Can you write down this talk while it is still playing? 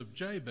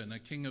Jabin, a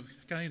king of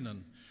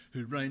Canaan,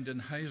 who reigned in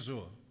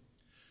Hazor.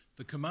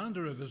 The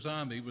commander of his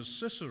army was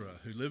Sisera,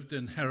 who lived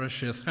in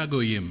Harosheth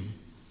Hagoyim.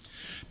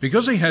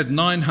 Because he had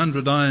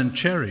 900 iron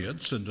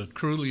chariots and had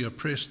cruelly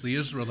oppressed the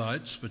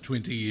Israelites for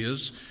 20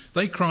 years,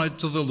 they cried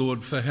to the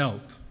Lord for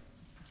help.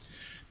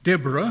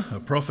 Deborah, a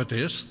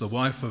prophetess, the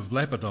wife of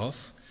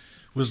Lapidoth,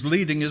 was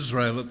leading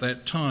Israel at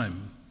that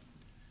time.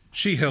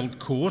 She held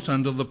court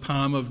under the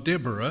palm of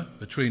Deborah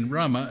between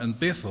Ramah and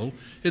Bethel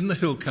in the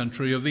hill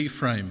country of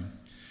Ephraim,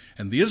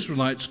 and the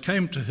Israelites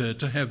came to her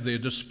to have their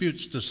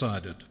disputes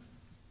decided.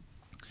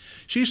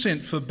 She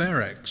sent for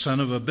Barak, son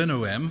of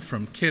Abinoam,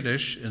 from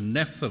Kedesh in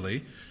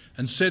Naphtali,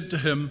 and said to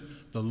him,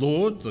 "The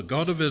Lord, the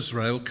God of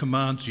Israel,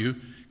 commands you,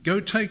 go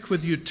take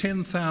with you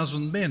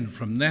 10,000 men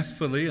from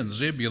Naphtali and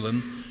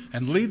Zebulun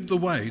and lead the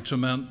way to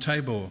Mount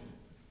Tabor.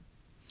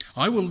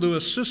 I will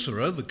lure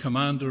Sisera, the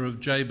commander of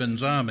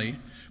Jabin's army,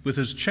 with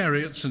his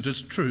chariots and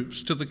his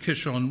troops to the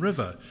Kishon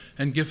River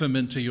and give him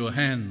into your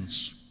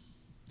hands."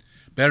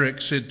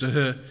 Barak said to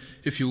her,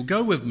 "If you'll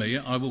go with me,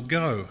 I will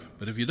go,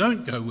 but if you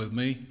don't go with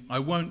me, I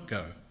won't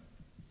go."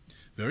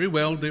 "Very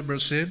well," Deborah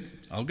said,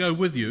 "I'll go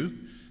with you,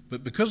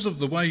 but because of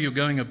the way you're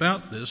going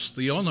about this,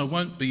 the honour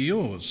won't be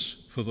yours,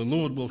 for the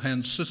Lord will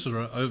hand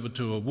Sisera over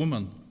to a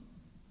woman."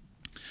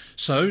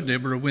 So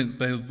Deborah went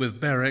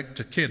with Barak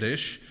to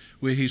Kedesh,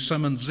 where he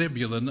summoned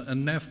Zebulun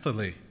and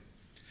Naphtali.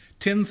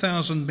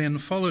 10,000 men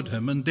followed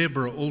him, and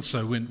Deborah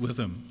also went with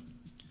him.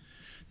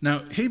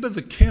 Now Heber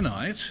the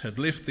Kenite had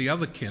left the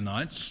other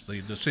Kenites,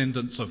 the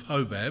descendants of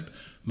Hobab,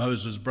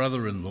 Moses'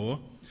 brother-in-law,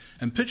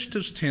 and pitched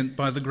his tent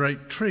by the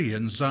great tree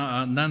in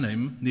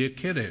Zaanannim near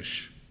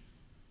Kedesh.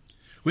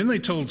 When they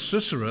told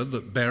Sisera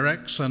that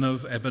Barak, son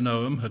of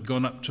Abinoam, had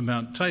gone up to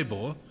Mount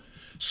Tabor,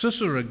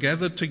 Sisera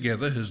gathered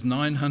together his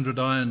 900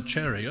 iron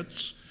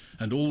chariots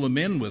and all the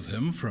men with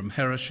him from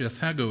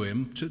Harosheth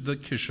Hagoyim to the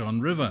Kishon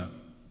River.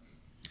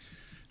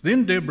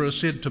 Then Deborah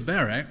said to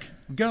Barak,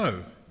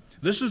 "Go.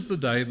 This is the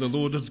day the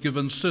Lord has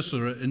given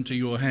Sisera into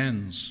your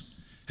hands.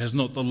 Has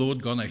not the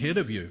Lord gone ahead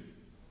of you?"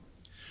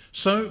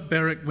 So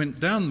Barak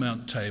went down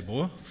Mount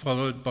Tabor,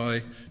 followed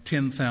by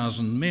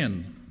 10,000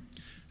 men.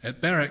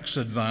 At Barak's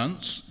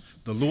advance,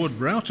 the Lord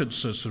routed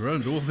Sisera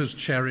and all his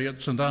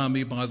chariots and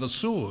army by the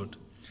sword,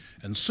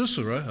 and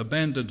Sisera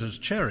abandoned his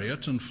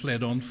chariot and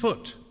fled on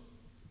foot.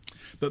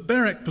 But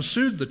Barak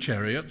pursued the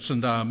chariots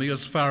and army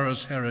as far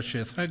as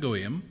Harosheth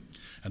Hagoyim,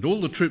 and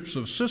all the troops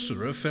of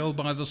Sisera fell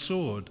by the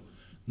sword.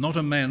 Not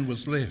a man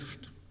was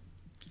left.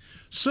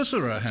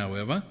 Sisera,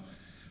 however,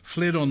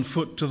 fled on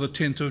foot to the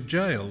tent of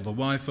Jael, the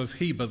wife of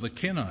Heber the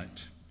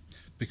Kenite,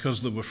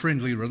 because there were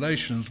friendly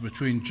relations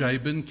between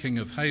Jabin, king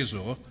of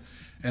Hazor,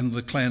 and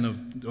the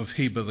clan of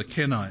Heber the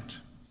Kenite.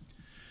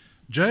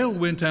 Jael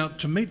went out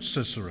to meet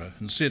Sisera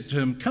and said to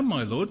him, "Come,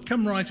 my lord,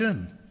 come right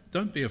in.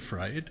 Don't be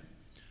afraid."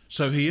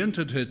 So he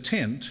entered her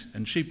tent,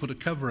 and she put a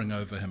covering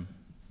over him.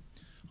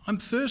 "I'm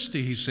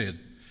thirsty," he said.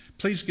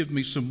 "Please give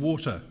me some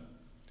water."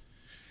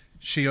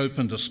 She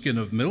opened a skin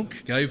of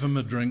milk, gave him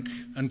a drink,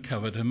 and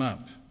covered him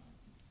up.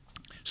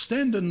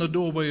 "Stand in the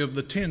doorway of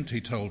the tent," he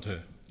told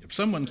her. "If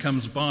someone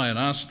comes by and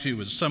asks you,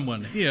 'Is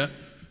someone here?'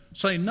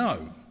 say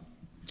no."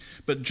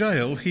 But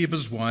Jael,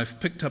 Heber's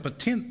wife, picked up a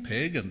tent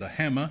peg and a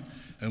hammer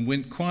and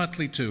went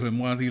quietly to him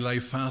while he lay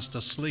fast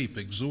asleep,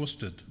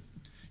 exhausted.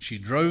 She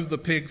drove the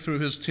peg through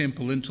his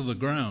temple into the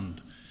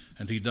ground,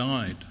 and he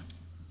died.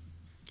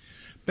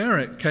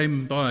 Barak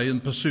came by in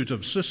pursuit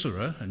of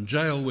Sisera, and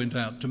Jael went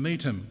out to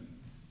meet him.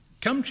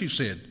 "Come," she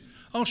said,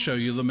 "I'll show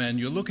you the man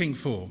you're looking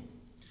for."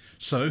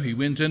 So he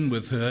went in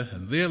with her,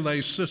 and there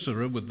lay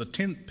Sisera with the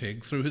tent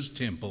peg through his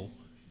temple,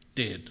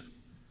 dead.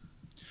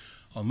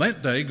 On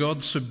that day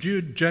God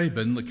subdued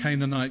Jabin, the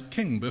Canaanite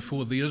king,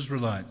 before the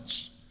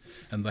Israelites,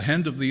 and the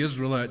hand of the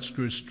Israelites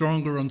grew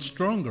stronger and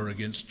stronger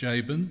against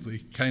Jabin, the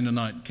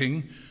Canaanite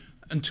king,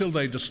 until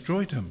they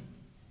destroyed him.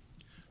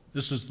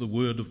 This is the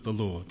word of the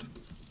Lord.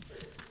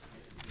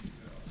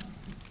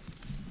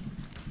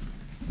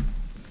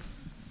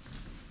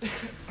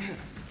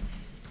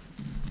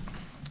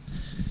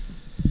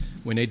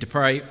 We need to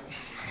pray.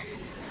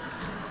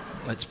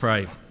 Let's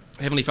pray.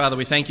 Heavenly Father,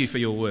 we thank you for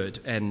your word,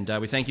 and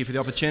we thank you for the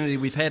opportunity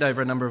we've had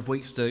over a number of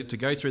weeks to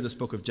go through this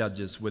book of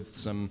Judges with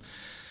some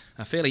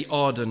fairly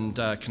odd and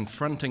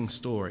confronting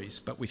stories.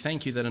 But we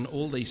thank you that in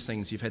all these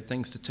things you've had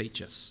things to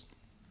teach us,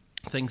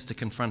 things to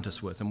confront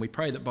us with, and we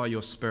pray that by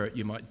your Spirit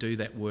you might do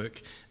that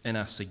work in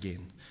us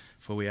again.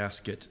 For we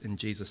ask it in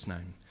Jesus'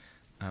 name.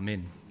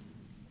 Amen.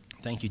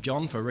 Thank you,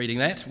 John, for reading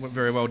that.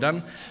 Very well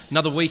done.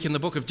 Another week in the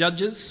book of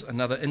Judges,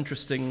 another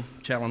interesting,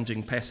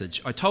 challenging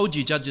passage. I told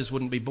you Judges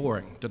wouldn't be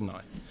boring, didn't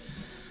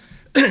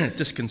I?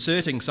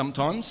 Disconcerting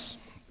sometimes,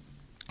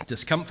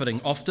 discomforting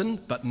often,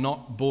 but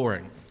not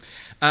boring.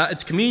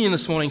 It's communion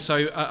this morning,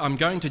 so I'm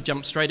going to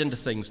jump straight into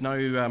things.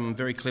 No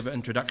very clever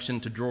introduction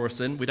to draw us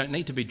in. We don't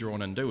need to be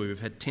drawn in, do we? We've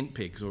had tent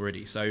pegs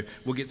already, so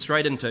we'll get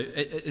straight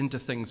into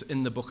things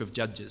in the book of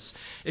Judges.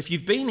 If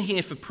you've been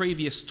here for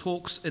previous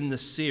talks in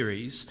this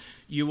series,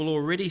 you will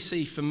already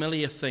see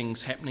familiar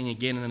things happening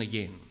again and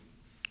again.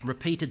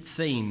 Repeated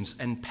themes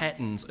and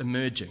patterns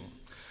emerging.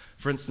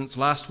 For instance,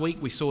 last week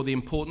we saw the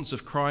importance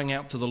of crying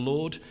out to the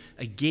Lord.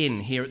 Again,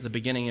 here at the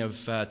beginning of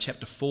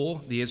chapter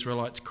 4, the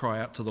Israelites cry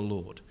out to the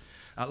Lord.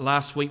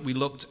 Last week we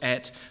looked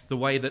at the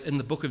way that in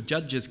the book of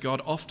Judges,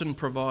 God often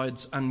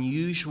provides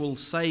unusual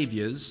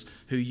saviours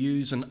who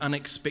use an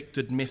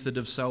unexpected method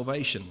of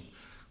salvation.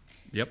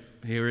 Yep,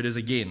 here it is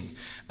again.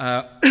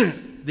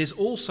 There's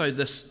also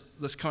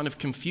this kind of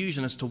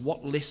confusion as to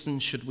what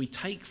lessons should we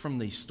take from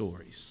these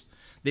stories.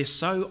 They're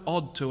so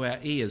odd to our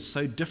ears,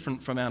 so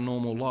different from our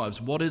normal lives.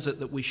 What is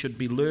it that we should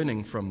be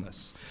learning from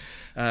this?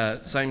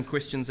 Same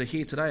questions are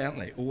here today, aren't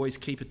they? Always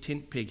keep a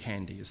tent peg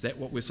handy. Is that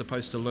what we're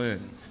supposed to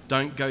learn?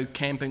 Don't go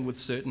camping with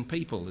certain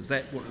people. Is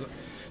that what?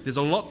 There's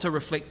a lot to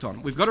reflect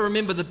on. We've got to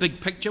remember the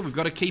big picture. We've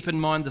got to keep in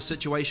mind the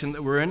situation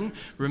that we're in.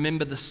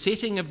 Remember, the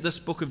setting of this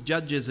book of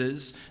Judges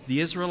is the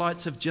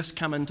Israelites have just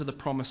come into the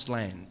promised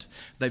land.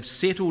 They've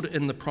settled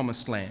in the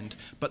promised land,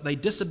 but they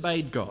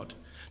disobeyed God.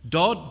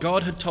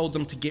 God had told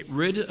them to get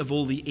rid of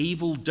all the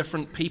evil,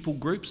 different people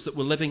groups that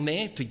were living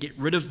there, to get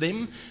rid of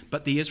them,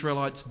 but the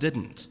Israelites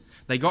didn't.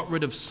 They got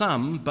rid of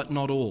some, but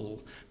not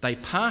all. They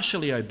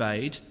partially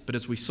obeyed, but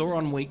as we saw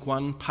on week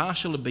 1,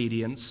 partial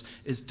obedience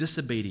is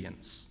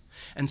disobedience.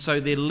 And so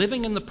they're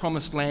living in the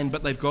promised land,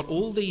 but they've got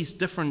all these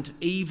different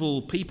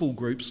evil people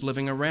groups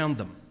living around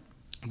them.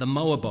 The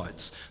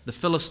Moabites, the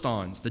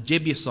Philistines, the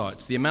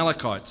Jebusites, the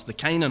Amalekites, the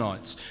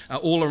Canaanites are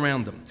all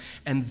around them.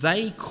 And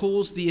they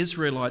cause the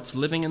Israelites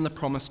living in the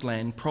promised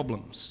land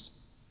problems.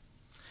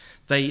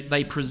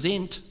 They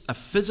present a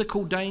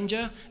physical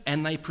danger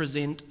and they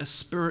present a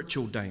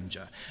spiritual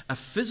danger. A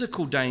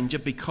physical danger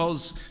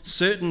because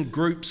certain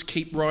groups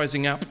keep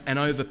rising up and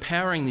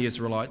overpowering the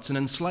Israelites and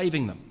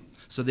enslaving them.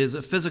 So there's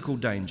a physical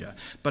danger,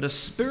 but a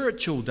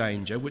spiritual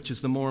danger, which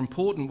is the more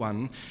important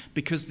one,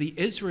 because the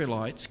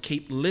Israelites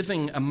keep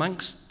living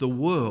amongst the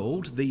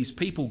world, these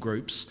people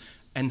groups,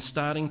 and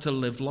starting to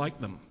live like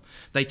them.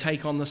 They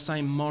take on the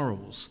same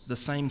morals, the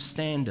same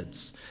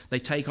standards. They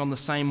take on the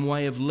same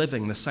way of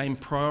living, the same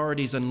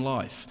priorities in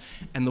life.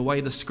 And the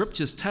way the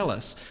scriptures tell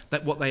us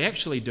that what they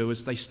actually do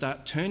is they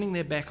start turning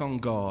their back on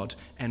God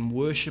and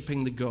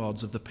worshipping the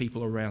gods of the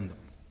people around them.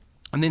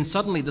 And then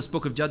suddenly this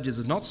book of Judges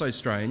is not so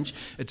strange.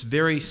 It's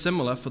very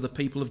similar for the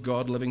people of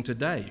God living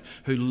today,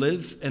 who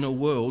live in a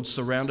world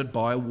surrounded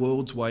by a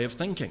world's way of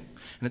thinking.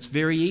 And it's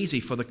very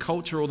easy for the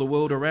culture or the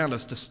world around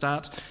us to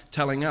start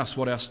telling us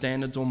what our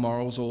standards or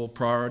morals or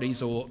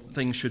priorities or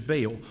things should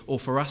be, or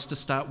for us to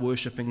start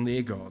worshipping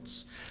their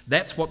gods.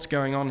 That's what's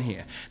going on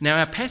here. Now,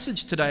 our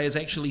passage today is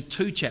actually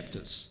 2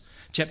 chapters,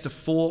 chapter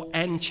 4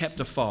 and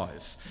chapter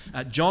 5.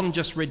 John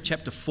just read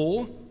chapter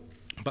 4.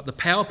 But the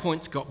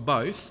PowerPoint's got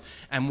both,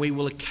 and we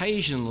will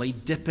occasionally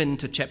dip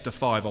into chapter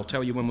 5. I'll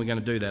tell you when we're going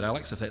to do that,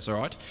 Alex, if that's all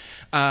right.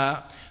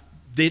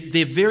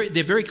 They're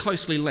very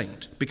closely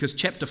linked, because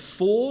chapter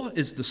 4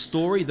 is the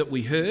story that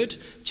we heard.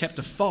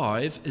 Chapter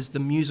 5 is the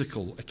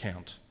musical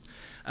account.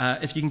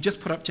 If you can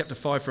just put up chapter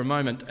 5 for a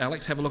moment,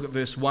 Alex, have a look at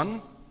verse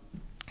 1.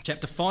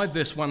 Chapter 5,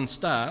 verse 1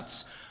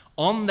 starts,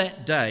 "On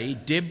that day,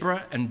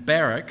 Deborah and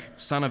Barak,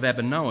 son of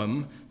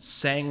Abinoam,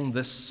 sang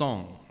this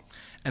song."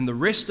 And the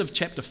rest of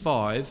chapter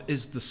 5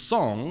 is the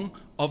song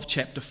of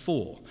chapter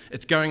 4.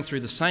 It's going through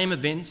the same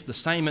events, the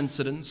same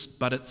incidents,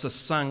 but it's a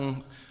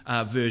sung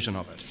version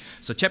of it.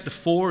 So chapter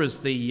 4 is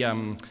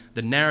the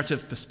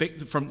narrative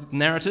perspective, from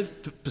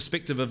narrative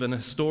perspective of an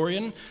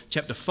historian.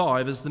 Chapter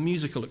 5 is the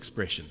musical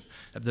expression,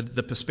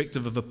 the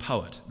perspective of a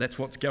poet. That's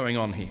what's going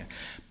on here.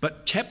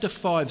 But chapter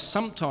 5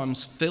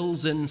 sometimes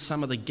fills in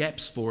some of the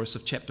gaps for us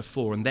of chapter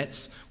 4, and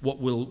that's what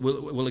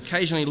we'll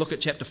occasionally look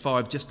at chapter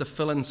 5 just to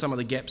fill in some of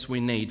the gaps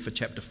we need for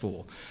chapter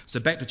 4. So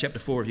back to chapter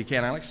 4 if you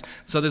can, Alex.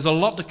 So there's a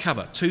lot to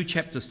cover, 2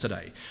 chapters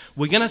today.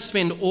 We're going to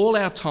spend all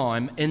our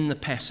time in the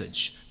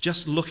passage,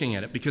 just looking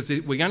at it, because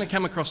we're going to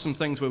come across some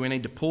things where we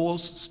need to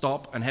pause,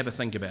 stop, and have a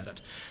think about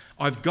it.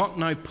 I've got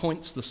no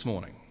points this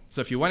morning.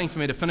 So if you're waiting for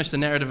me to finish the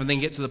narrative and then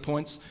get to the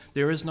points,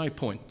 there is no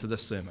point to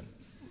this sermon.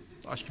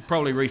 I should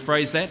probably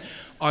rephrase that.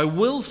 I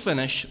will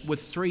finish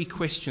with 3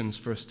 questions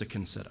for us to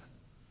consider.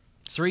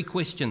 3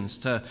 questions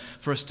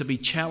for us to be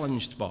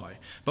challenged by.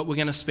 But we're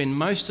going to spend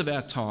most of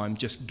our time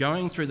just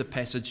going through the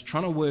passage,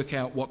 trying to work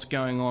out what's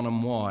going on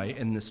and why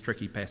in this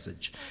tricky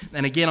passage.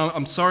 And again,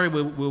 I'm sorry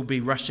we'll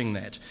be rushing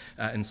that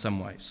in some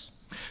ways.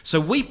 So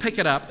we pick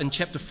it up in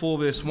chapter 4,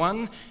 verse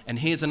 1, and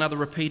here's another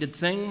repeated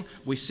thing.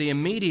 We see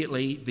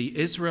immediately the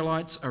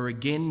Israelites are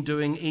again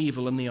doing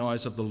evil in the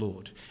eyes of the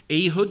Lord.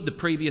 Ehud, the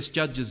previous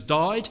judge, has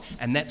died,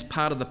 and that's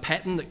part of the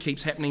pattern that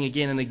keeps happening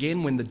again and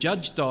again. When the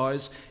judge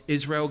dies,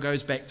 Israel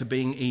goes back to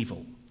being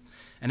evil.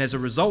 And as a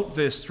result,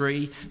 verse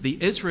 3, the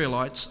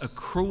Israelites are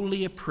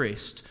cruelly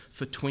oppressed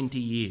for 20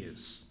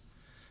 years.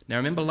 Now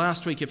remember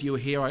last week, if you were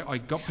here, I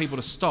got people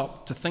to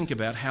stop to think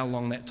about how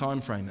long that time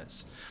frame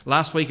is.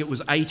 Last week it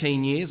was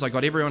 18 years. I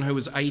got everyone who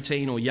was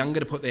 18 or younger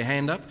to put their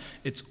hand up.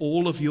 It's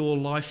all of your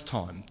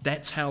lifetime.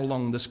 That's how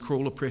long this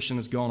cruel oppression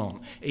has gone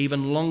on.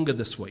 Even longer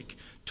this week.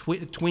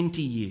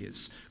 20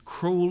 years.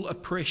 Cruel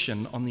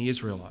oppression on the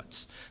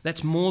Israelites.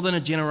 That's more than a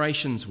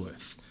generation's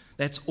worth.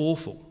 That's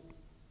awful.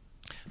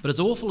 But as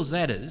awful as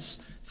that is,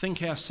 think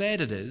how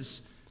sad it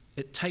is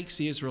it takes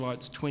the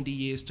Israelites 20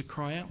 years to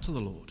cry out to the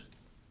Lord.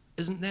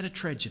 Isn't that a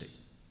tragedy?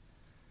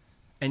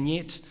 And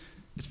yet,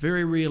 it's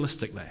very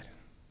realistic, that.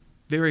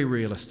 Very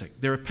realistic.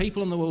 There are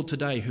people in the world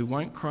today who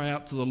won't cry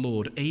out to the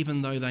Lord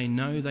even though they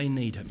know they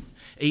need Him,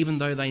 even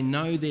though they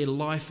know their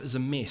life is a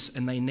mess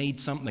and they need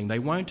something. They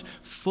won't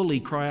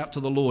fully cry out to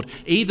the Lord,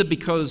 either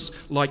because,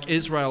 like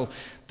Israel,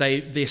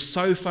 they're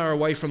so far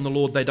away from the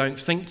Lord they don't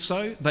think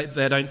so,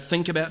 they don't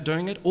think about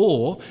doing it,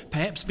 or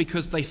perhaps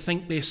because they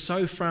think they're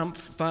so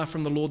far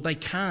from the Lord they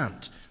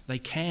can't. They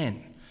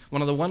can.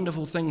 One of the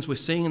wonderful things we're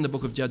seeing in the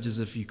book of Judges,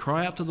 if you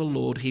cry out to the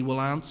Lord, He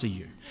will answer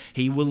you.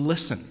 He will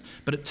listen.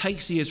 But it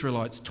takes the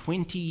Israelites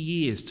 20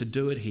 years to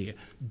do it here.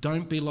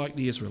 Don't be like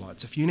the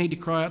Israelites. If you need to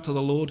cry out to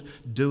the Lord,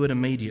 do it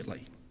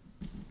immediately.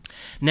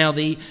 Now,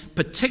 the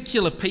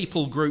particular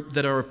people group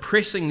that are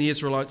oppressing the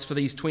Israelites for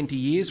these 20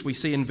 years, we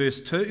see in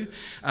verse 2,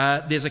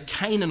 there's a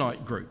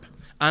Canaanite group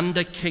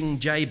under King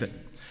Jabin.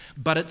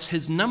 But it's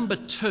his number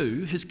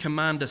 2, his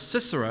commander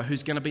Sisera,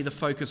 who's going to be the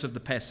focus of the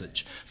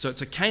passage. So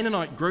it's a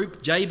Canaanite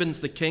group, Jabin's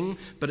the king,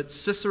 but it's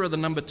Sisera, the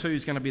number 2,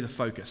 who's going to be the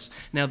focus.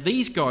 Now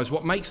these guys,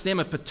 what makes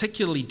them a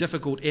particularly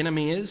difficult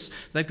enemy is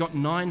they've got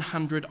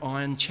 900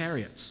 iron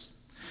chariots.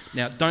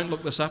 Now don't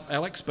look this up,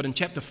 Alex, but in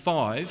chapter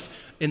 5,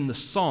 in the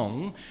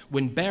song,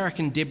 when Barak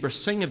and Deborah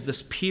sing of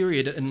this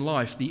period in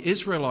life, the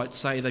Israelites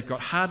say they've got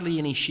hardly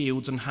any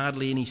shields and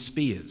hardly any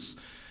spears.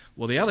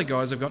 Well, the other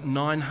guys have got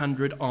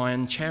 900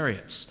 iron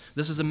chariots.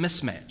 This is a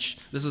mismatch.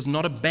 This is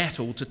not a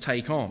battle to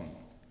take on.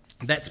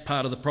 That's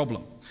part of the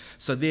problem.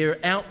 So they're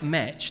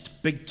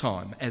outmatched big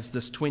time as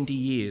this 20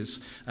 years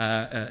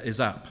is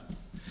up.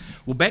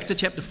 Well, back to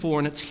chapter 4,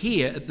 and it's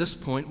here at this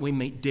point we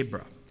meet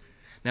Deborah.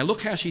 Now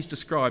look how she's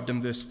described in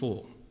verse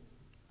 4.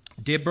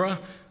 Deborah,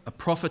 a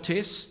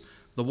prophetess,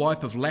 the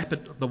wife of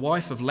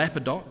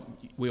Lapidoth,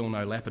 we all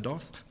know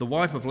Lapidoth, the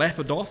wife of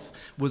Lapidoth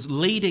was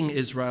leading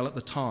Israel at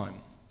the time.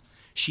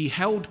 She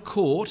held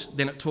court,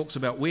 then it talks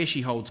about where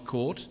she holds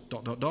court, ...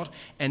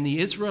 and the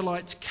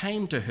Israelites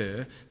came to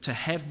her to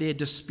have their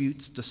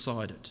disputes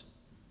decided.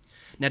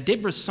 Now,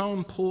 Deborah's so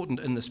important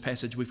in this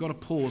passage, we've got to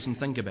pause and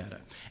think about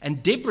it.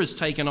 And Deborah's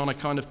taken on a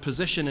kind of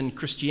position in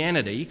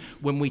Christianity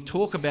when we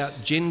talk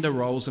about gender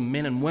roles in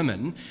men and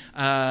women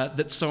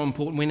that's so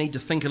important. We need to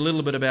think a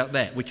little bit about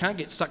that. We can't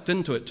get sucked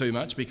into it too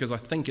much because I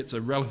think it's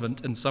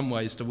irrelevant in some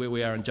ways to where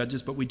we are in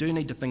Judges, but we do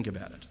need to think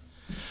about it.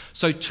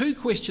 So 2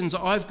 questions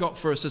I've got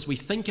for us as we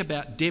think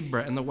about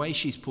Deborah and the way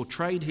she's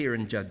portrayed here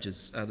in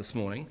Judges this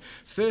morning.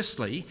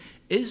 Firstly,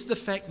 is the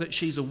fact that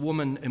she's a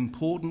woman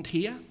important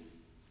here?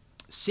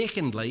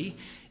 Secondly,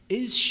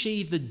 is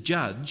she the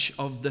judge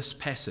of this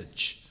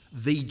passage?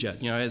 The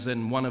judge, as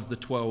in one of the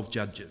 12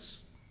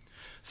 judges.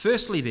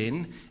 Firstly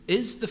then,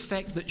 is the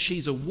fact that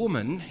she's a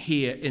woman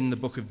here in the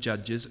book of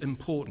Judges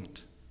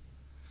important?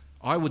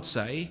 I would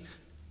say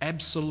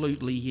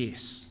absolutely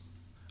yes.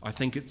 I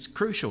think it's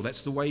crucial.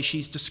 That's the way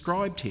she's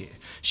described here.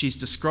 She's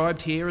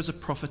described here as a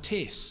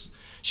prophetess.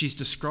 She's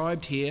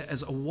described here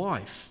as a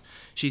wife.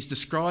 She's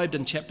described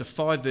in chapter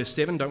 5, verse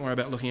 7, don't worry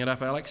about looking it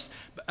up, Alex,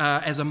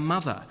 as a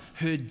mother.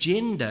 Her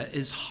gender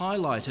is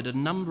highlighted a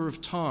number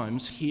of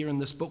times here in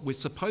this book. We're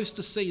supposed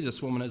to see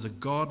this woman as a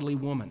godly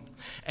woman,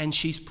 and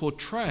she's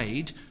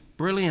portrayed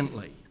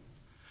brilliantly.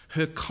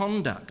 Her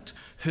conduct,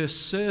 her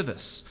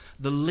service,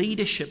 the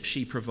leadership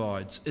she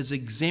provides is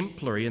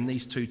exemplary in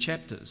these 2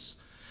 chapters.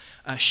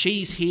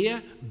 She's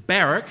here.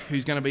 Barak,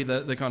 who's going to be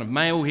the kind of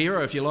male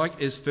hero, if you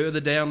like, is further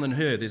down than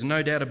her. There's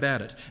no doubt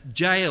about it.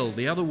 Jael,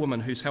 the other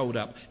woman who's held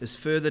up, is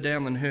further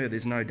down than her.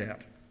 There's no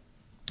doubt.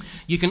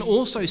 You can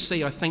also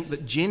see, I think,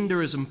 that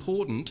gender is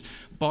important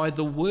by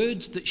the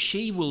words that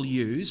she will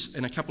use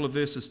in a couple of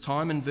verses'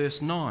 time in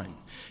verse 9.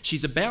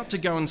 She's about to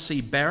go and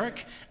see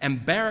Barak,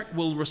 and Barak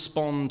will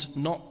respond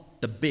not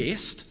the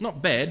best,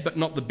 not bad, but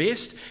not the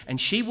best. And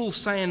she will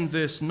say in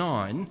verse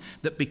 9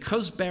 that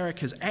because Barak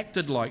has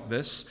acted like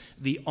this,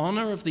 the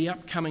honour of the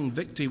upcoming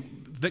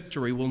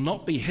victory will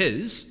not be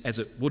his, as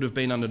it would have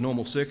been under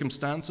normal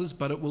circumstances,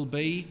 but it will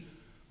be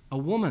a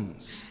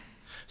woman's.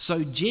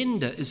 So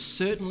gender is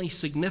certainly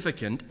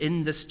significant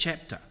in this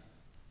chapter.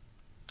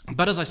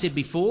 But as I said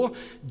before,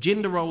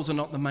 gender roles are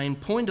not the main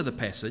point of the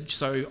passage,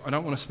 so I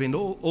don't want to spend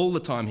all the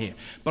time here.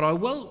 But I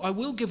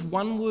will give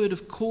one word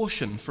of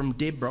caution from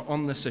Deborah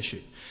on this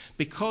issue.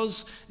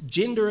 Because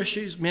gender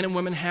issues, men and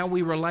women, how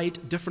we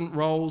relate, different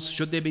roles,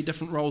 should there be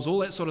different roles, all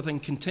that sort of thing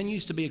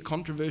continues to be a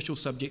controversial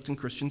subject in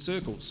Christian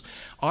circles.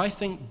 I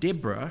think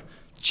Deborah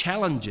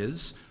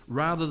challenges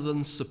rather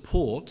than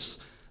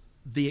supports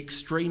the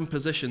extreme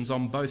positions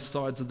on both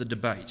sides of the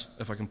debate,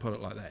 if I can put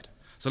it like that.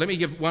 So let me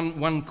give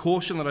one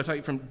caution that I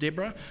take from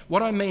Deborah.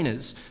 What I mean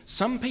is,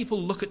 some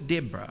people look at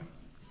Deborah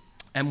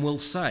and will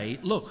say,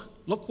 look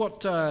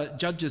what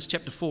Judges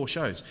chapter 4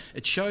 shows.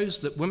 It shows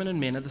that women and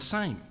men are the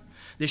same.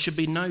 There should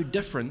be no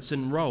difference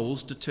in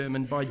roles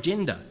determined by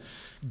gender.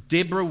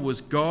 Deborah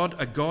was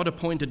a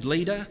God-appointed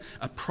leader,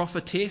 a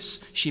prophetess.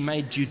 She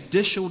made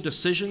judicial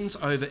decisions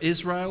over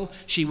Israel.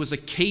 She was a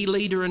key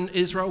leader in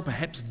Israel,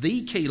 perhaps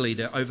the key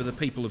leader over the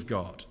people of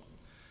God.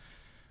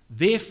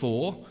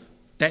 Therefore,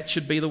 that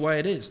should be the way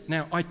it is.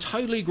 Now, I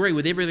totally agree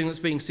with everything that's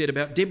being said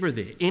about Deborah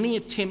there. Any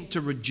attempt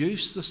to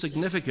reduce the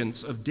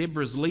significance of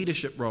Deborah's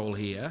leadership role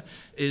here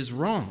is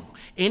wrong.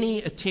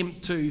 Any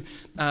attempt to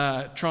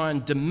try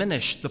and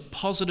diminish the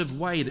positive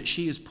way that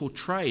she is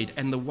portrayed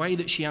and the way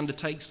that she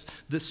undertakes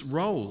this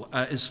role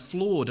is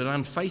flawed and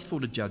unfaithful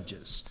to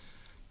Judges.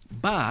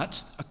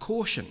 But, a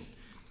caution,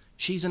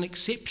 she's an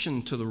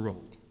exception to the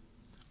rule.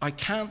 I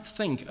can't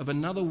think of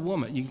another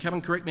woman, you can come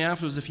and correct me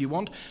afterwards if you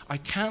want, I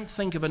can't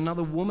think of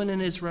another woman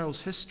in Israel's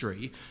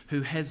history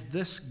who has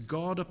this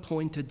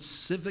God-appointed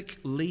civic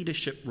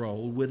leadership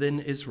role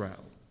within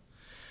Israel.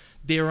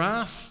 There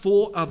are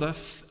 4 other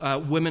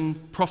women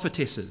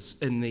prophetesses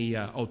in the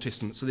Old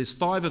Testament. So there's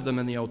 5 of them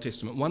in the Old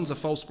Testament. One's a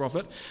false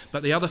prophet,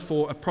 but the other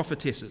 4 are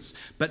prophetesses.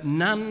 But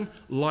none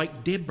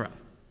like Deborah.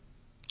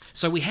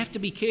 So we have to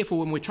be careful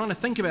when we're trying to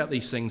think about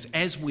these things,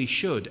 as we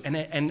should,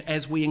 and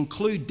as we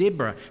include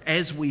Deborah,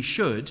 as we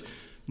should,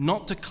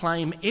 not to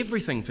claim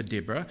everything for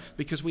Deborah,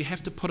 because we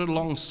have to put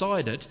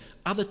alongside it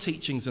other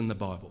teachings in the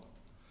Bible.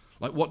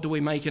 Like, what do we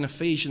make in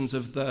Ephesians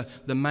of the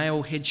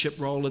male headship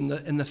role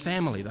in the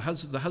family,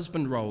 the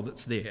husband role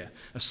that's there,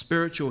 a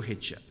spiritual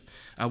headship?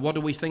 What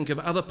do we think of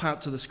other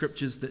parts of the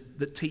scriptures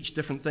that teach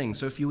different things?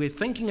 So if you were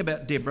thinking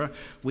about Deborah,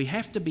 we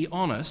have to be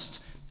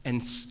honest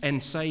and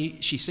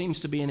say she seems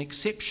to be an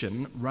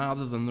exception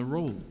rather than the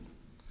rule.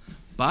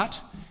 But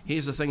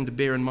here's the thing to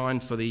bear in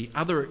mind for the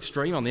other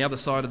extreme, on the other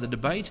side of the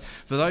debate,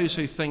 for those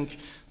who think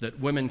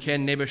that women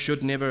can never,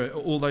 should never,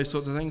 all those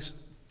sorts of things,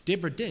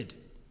 Deborah did.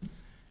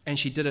 And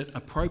she did it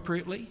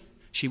appropriately,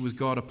 she was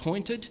God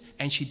appointed,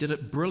 and she did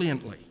it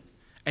brilliantly.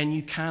 And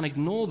you can't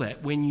ignore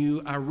that when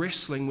you are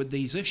wrestling with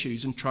these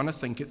issues and trying to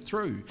think it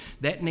through.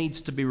 That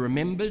needs to be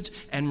remembered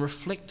and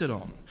reflected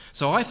on.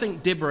 So I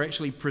think Deborah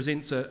actually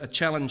presents a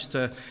challenge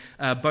to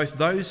both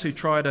those who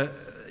try to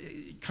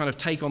kind of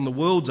take on the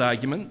world's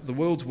argument, the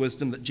world's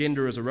wisdom that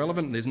gender is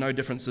irrelevant and there's no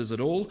differences at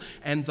all,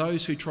 and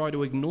those who try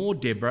to ignore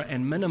Deborah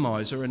and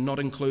minimise her and not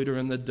include her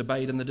in the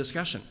debate and the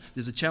discussion.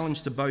 There's a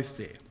challenge to both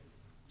there.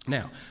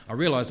 Now, I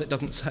realise that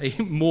doesn't say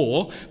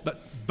more,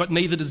 but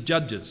neither does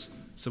Judges.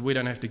 So we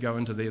don't have to go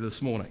into there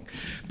this morning.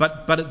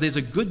 But there's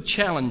a good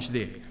challenge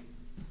there.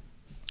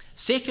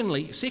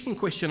 Second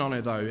question on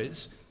her though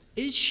is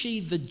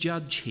she the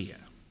judge here?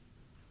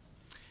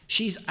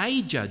 She's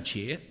a judge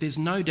here, there's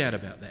no doubt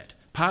about that.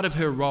 Part of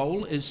her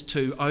role is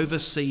to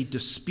oversee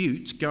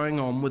disputes going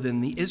on within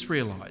the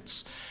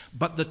Israelites.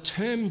 But the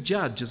term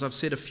judge, as I've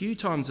said a few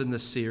times in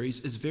this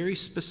series, is very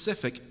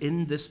specific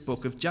in this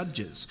book of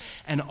Judges.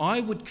 And I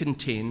would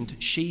contend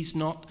she's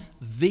not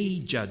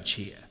the judge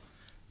here.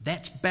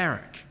 That's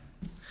Barak.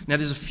 Now,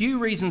 there's a few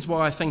reasons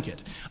why I think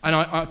it. And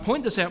I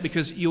point this out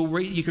because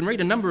you can read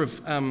a number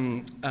of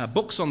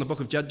books on the book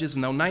of Judges,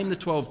 and they'll name the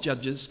 12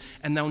 judges,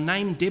 and they'll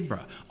name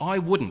Deborah. I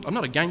wouldn't. I'm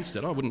not against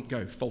it. I wouldn't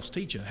go, false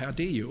teacher, how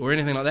dare you, or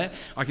anything like that.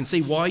 I can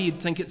see why you'd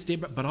think it's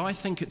Deborah, but I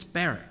think it's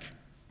Barak.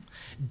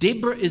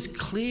 Deborah is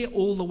clear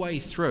all the way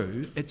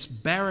through. It's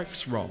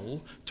Barak's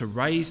role to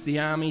raise the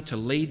army, to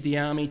lead the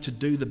army, to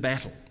do the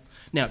battle.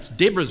 Now, it's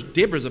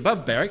Deborah's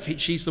above Barak.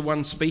 She's the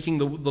one speaking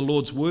the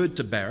Lord's word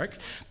to Barak,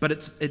 but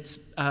it's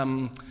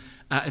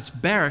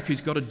Barak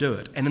who's got to do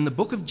it. And in the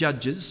book of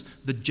Judges,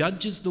 the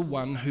judge is the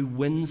one who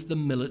wins the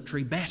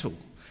military battle.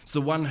 It's the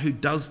one who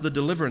does the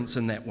deliverance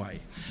in that way.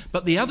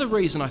 But the other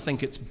reason I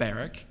think it's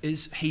Barak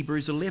is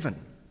Hebrews 11.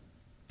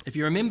 If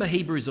you remember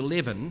Hebrews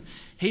 11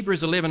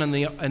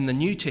 in the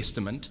New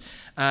Testament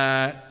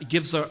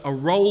gives a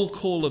roll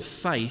call of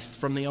faith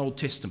from the Old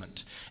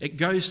Testament. It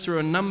goes through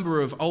a number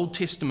of Old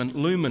Testament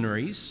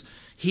luminaries,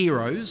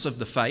 heroes of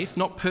the faith,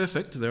 not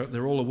perfect,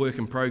 they're all a work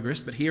in progress,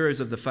 but heroes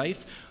of the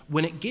faith.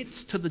 When it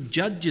gets to the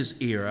Judges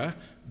era,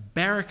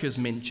 Barak is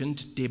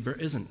mentioned, Deborah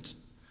isn't.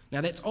 Now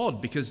that's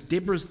odd because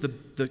Deborah's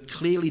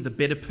clearly the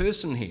better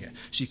person here.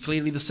 She's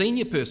clearly the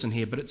senior person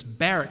here, but it's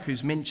Barak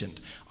who's mentioned.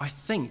 I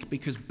think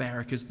because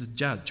Barak is the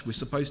judge. We're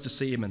supposed to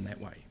see him in that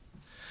way.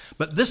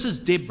 But this is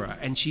Deborah,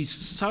 and she's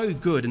so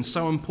good and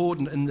so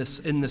important in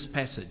this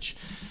passage.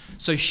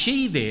 So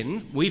she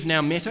then, we've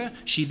now met her,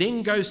 she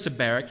then goes to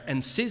Barak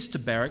and says to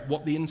Barak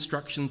what the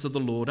instructions of the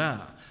Lord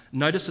are.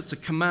 Notice it's a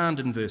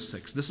command in verse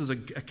 6. This is a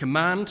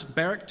command,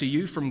 Barak, to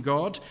you from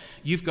God.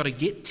 You've got to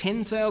get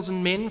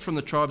 10,000 men from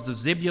the tribes of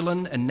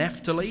Zebulun and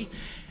Naphtali,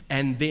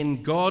 and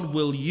then God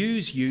will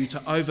use you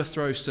to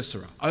overthrow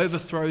Sisera,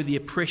 overthrow the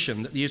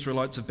oppression that the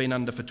Israelites have been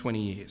under for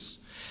 20 years.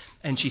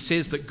 And she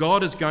says that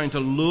God is going to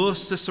lure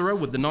Sisera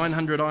with the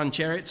 900 iron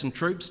chariots and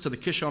troops to the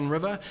Kishon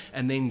River,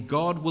 and then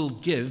God will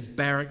give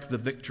Barak the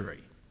victory.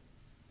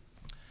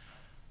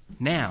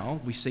 Now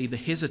we see the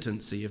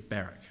hesitancy of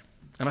Barak.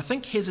 And I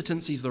think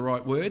hesitancy is the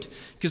right word,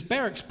 because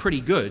Barak's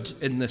pretty good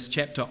in this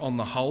chapter on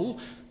the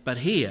whole, but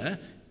here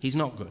he's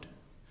not good.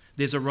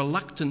 There's a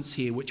reluctance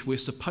here which we're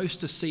supposed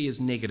to see as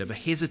negative, a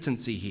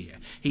hesitancy here.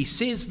 He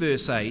says,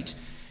 verse 8,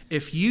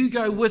 if you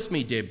go with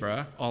me,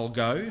 Deborah, I'll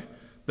go,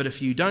 but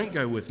if you don't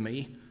go with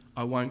me,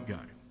 I won't go.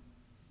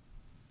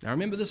 Now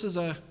remember, this is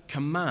a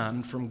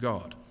command from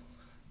God.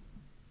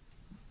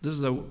 This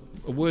is a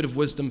word of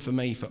wisdom for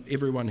me, for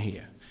everyone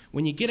here.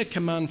 When you get a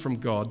command from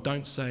God,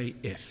 don't say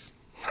if.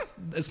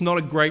 It's not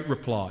a great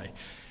reply.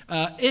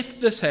 If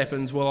this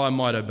happens, well, I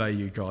might obey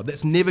you, God.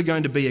 That's never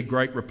going to be a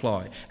great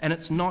reply. And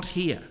it's not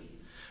here.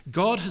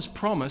 God has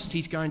promised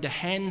he's going to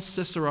hand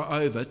Sisera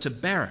over to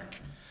Barak.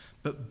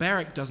 But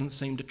Barak doesn't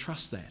seem to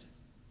trust that.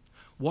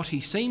 What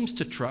he seems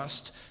to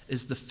trust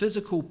is the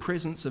physical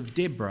presence of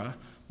Deborah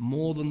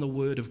more than the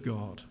word of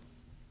God.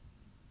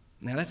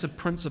 Now, that's a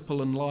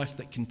principle in life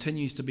that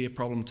continues to be a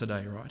problem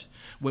today, right?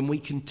 When we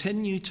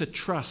continue to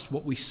trust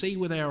what we see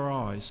with our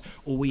eyes,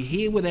 or we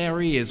hear with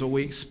our ears, or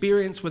we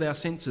experience with our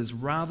senses,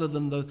 rather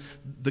than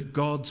the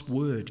God's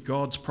word,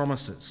 God's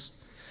promises.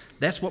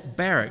 That's what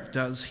Barak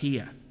does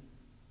here.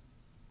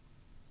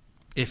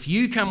 If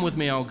you come with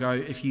me, I'll go.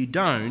 If you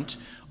don't,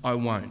 I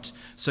won't.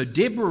 So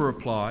Deborah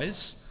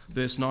replies,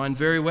 verse 9,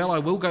 very well, I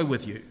will go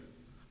with you.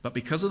 But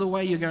because of the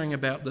way you're going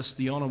about this,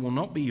 the honour will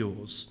not be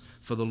yours,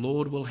 for the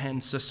Lord will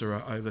hand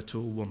Sisera over to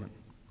a woman.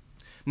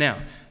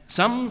 Now,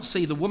 some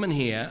see the woman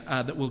here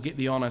that will get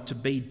the honour to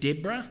be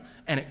Deborah,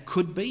 and it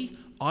could be.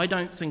 I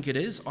don't think it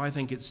is. I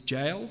think it's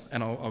Jael,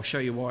 and I'll show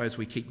you why as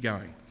we keep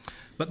going.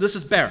 But this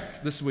is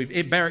Barak.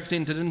 Barak's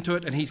entered into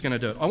it, and he's going to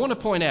do it. I want to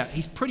point out,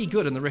 he's pretty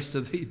good in the rest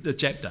of the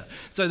chapter.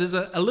 So there's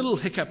a little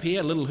hiccup here,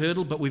 a little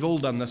hurdle, but we've all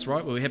done this,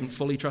 right, where we haven't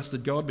fully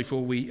trusted God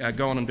before we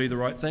go on and do the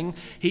right thing.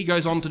 He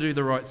goes on to do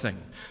the right thing.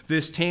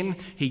 Verse 10,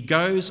 he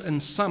goes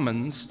and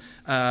summons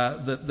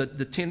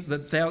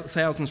the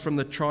thousands from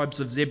the tribes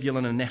of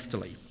Zebulun and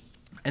Naphtali.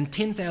 And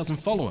 10,000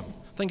 follow him.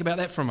 Think about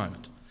that for a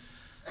moment.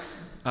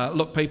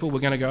 Look, people, we're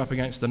going to go up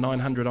against the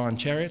 900 iron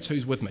chariots.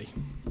 Who's with me?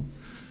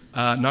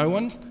 No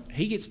one?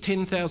 He gets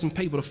 10,000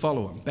 people to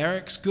follow him.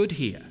 Barak's good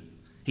here.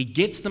 He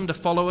gets them to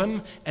follow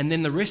him, and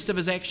then the rest of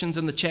his actions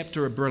in the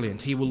chapter are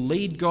brilliant. He will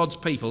lead God's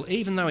people,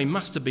 even though he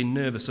must have been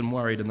nervous and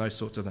worried and those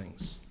sorts of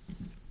things.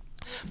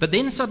 But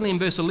then suddenly in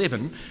verse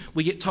 11,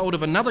 we get told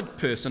of another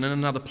person in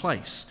another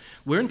place.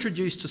 We're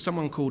introduced to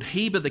someone called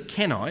Heber the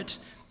Kenite,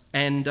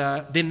 and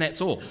then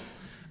that's all.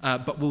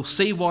 But we'll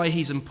see why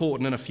he's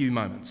important in a few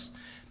moments.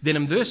 Then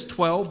in verse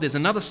 12, there's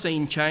another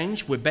scene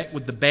change. We're back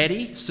with the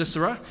baddie,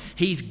 Sisera.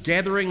 He's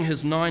gathering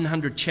his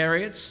 900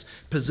 chariots,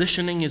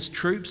 positioning his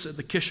troops at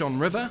the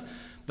Kishon River.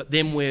 But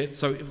then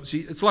so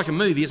it's like a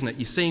movie, isn't it?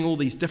 You're seeing all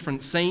these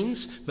different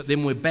scenes, but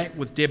then we're back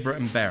with Deborah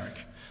and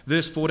Barak.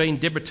 Verse 14,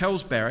 Deborah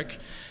tells Barak,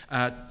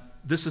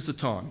 this is the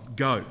time,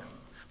 go.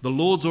 The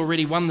Lord's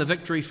already won the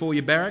victory for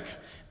you, Barak.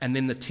 And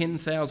then the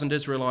 10,000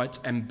 Israelites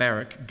and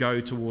Barak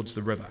go towards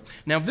the river.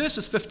 Now,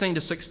 verses 15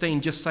 to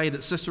 16 just say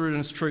that Sisera and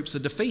his troops are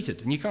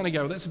defeated. And you kind of go,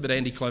 well, that's a bit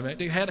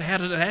anticlimactic. How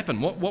did it happen?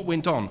 What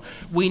went on?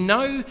 We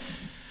know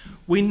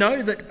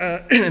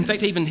that, in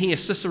fact, even here,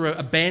 Sisera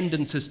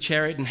abandons his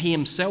chariot and he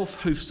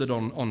himself hoofs it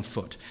on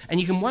foot. And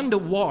you can wonder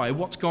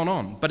what's gone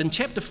on. But in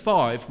chapter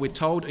 5, we're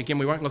told, again,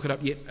 we won't look it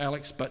up yet,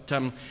 Alex, but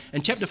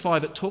in chapter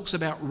 5, it talks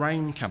about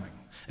rain coming.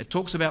 It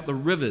talks about the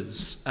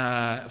rivers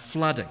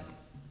flooding.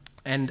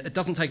 And it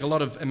doesn't take a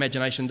lot of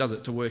imagination, does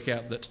it, to work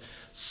out that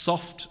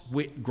soft,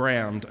 wet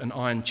ground and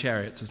iron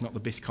chariots is not the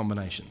best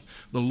combination.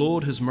 The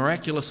Lord has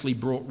miraculously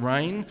brought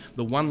rain,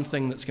 the one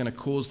thing that's going to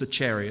cause the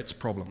chariots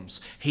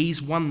problems.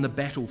 He's won the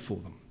battle for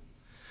them.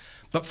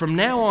 But from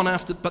now on,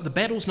 but the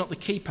battle's not the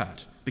key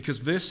part, because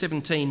verse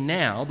 17,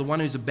 now, the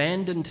one who's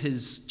abandoned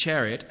his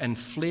chariot and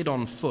fled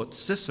on foot,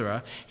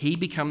 Sisera, he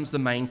becomes the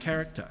main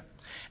character.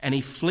 And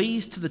he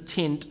flees to the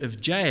tent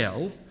of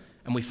Jael.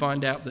 And we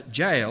find out that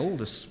Jael,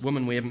 this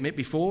woman we haven't met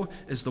before,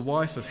 is the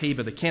wife of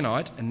Heber the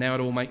Kenite, and now it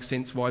all makes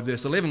sense why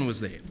verse 11 was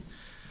there.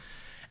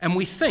 And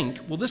we think,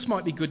 well, this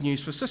might be good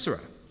news for Sisera,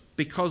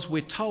 because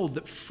we're told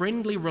that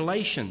friendly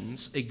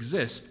relations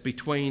exist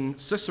between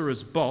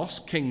Sisera's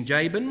boss, King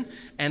Jabin,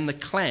 and the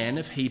clan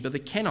of Heber the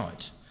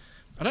Kenite.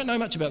 I don't know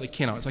much about the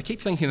Kenites. I keep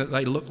thinking that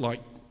they look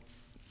like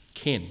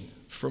Ken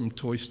from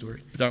Toy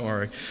Story. Don't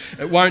worry.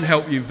 It won't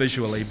help you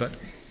visually, but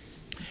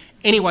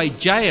anyway,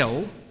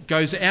 Jael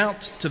goes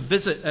out to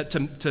visit,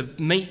 to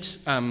meet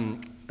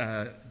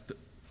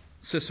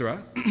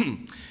Sisera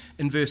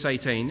in verse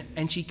 18,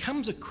 and she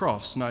comes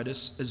across,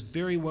 notice, as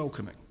very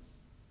welcoming.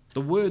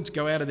 The words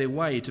go out of their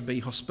way to be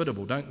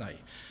hospitable, don't they?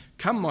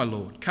 Come, my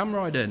lord, come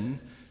right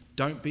in,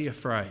 don't be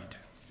afraid.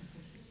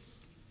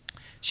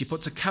 She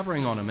puts a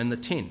covering on him in the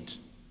tent.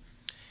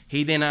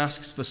 He then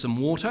asks for some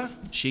water.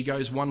 She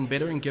goes one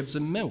better and gives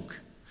him milk.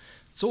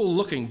 It's all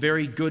looking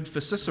very good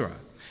for Sisera.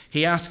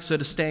 He asks her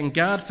to stand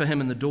guard for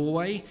him in the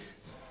doorway,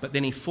 but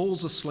then he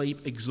falls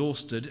asleep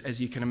exhausted,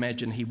 as you can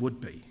imagine he would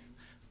be.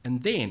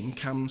 And then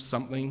comes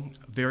something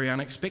very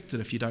unexpected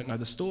if you don't know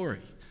the story.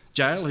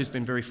 Jael, who's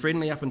been very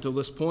friendly up until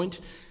this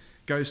point,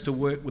 goes to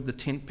work with the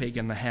tent peg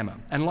and the hammer.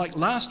 And like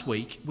last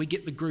week, we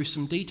get the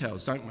gruesome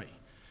details, don't we?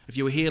 If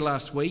you were here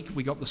last week,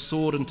 we got the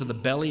sword into the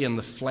belly and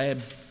the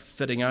flab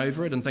fitting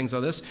over it and things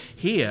like this.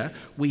 Here,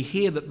 we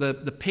hear that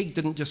the peg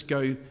didn't just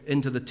go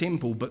into the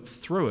temple, but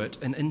through it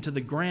and into the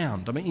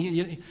ground. I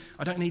mean,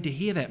 I don't need to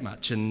hear that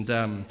much.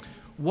 And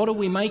what do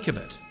we make of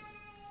it?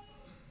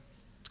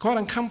 It's quite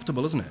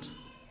uncomfortable, isn't it?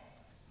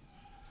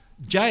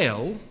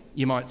 Jael,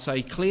 you might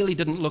say, clearly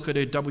didn't look at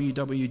her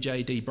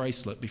WWJD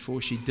bracelet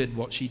before she did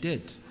what she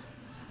did.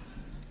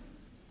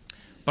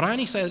 But I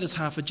only say that as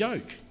half a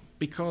joke,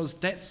 because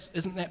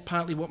isn't that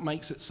partly what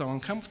makes it so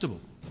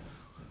uncomfortable?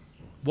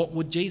 What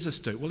would Jesus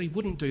do? Well, he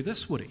wouldn't do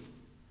this, would he?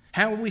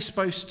 How are we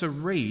supposed to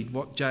read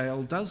what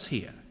Jael does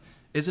here?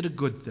 Is it a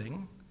good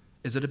thing?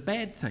 Is it a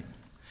bad thing?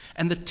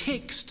 And the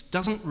text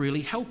doesn't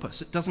really help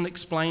us. It doesn't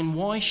explain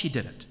why she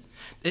did it.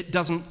 It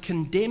doesn't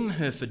condemn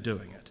her for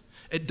doing it.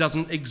 It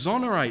doesn't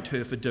exonerate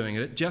her for doing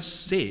it. It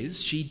just says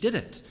she did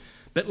it.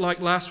 But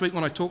like last week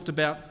when I talked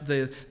about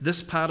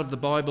this part of the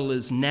Bible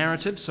is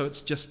narrative, so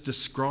it's just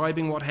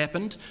describing what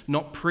happened,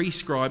 not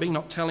prescribing,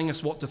 not telling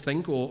us what to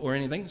think or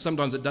anything.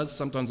 Sometimes it does,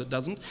 sometimes it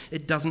doesn't.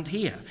 It doesn't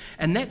here.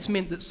 And that's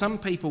meant that some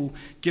people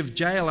give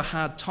Jael a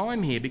hard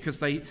time here because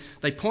they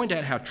point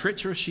out how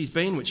treacherous she's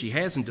been, which she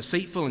has, and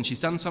deceitful, and she's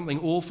done something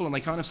awful, and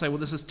they kind of say, well,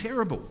 this is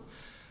terrible.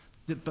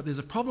 But there's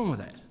a problem with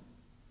that.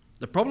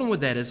 The problem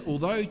with that is,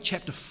 although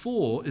chapter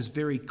 4 is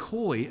very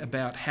coy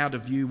about how to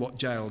view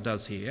what Jael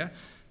does here,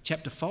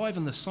 chapter 5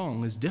 in the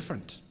song is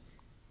different.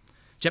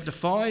 Chapter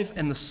 5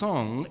 in the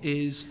song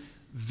is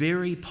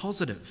very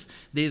positive.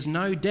 There's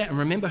no doubt. And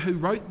remember who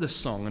wrote this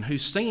song and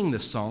who's singing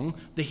this song?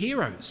 The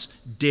heroes,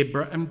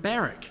 Deborah and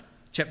Barak.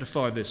 Chapter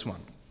 5, verse 1.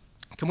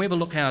 Can we have a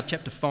look how in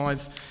chapter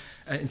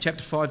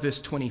 5,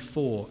 verse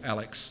 24,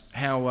 Alex,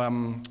 how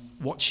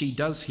what she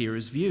does here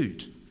is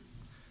viewed?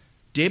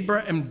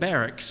 Deborah and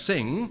Barak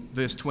sing,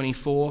 verse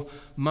 24,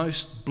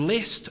 most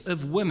blessed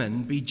of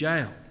women be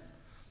Jael,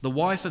 the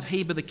wife of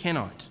Heber the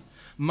Kenite,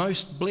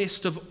 most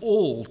blessed of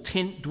all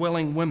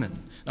tent-dwelling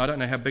women. Now, I don't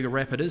know how big a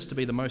rap it is to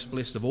be the most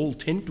blessed of all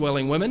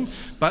tent-dwelling women,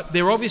 but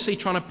they're obviously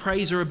trying to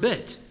praise her a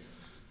bit.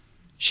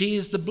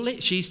 She's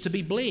to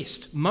be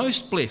blessed,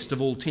 most blessed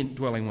of all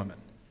tent-dwelling women.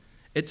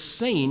 It's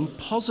seen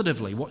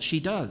positively what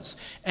she does,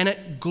 and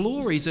it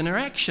glories in her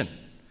action.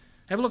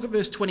 Have a look at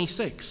verse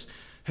 26.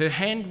 Her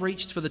hand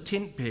reached for the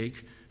tent peg,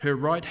 her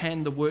right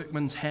hand the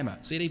workman's hammer.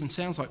 See, it even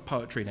sounds like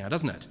poetry now,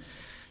 doesn't it?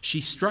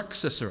 She struck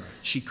Sisera,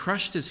 she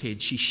crushed his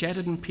head, she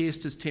shattered and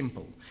pierced his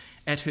temple.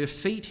 At her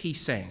feet he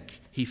sank,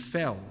 he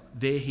fell,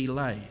 there he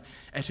lay.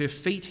 At her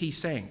feet he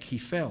sank, he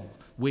fell.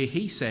 Where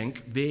he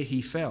sank, there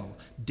he fell,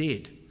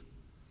 dead.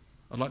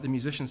 I'd like the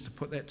musicians to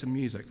put that to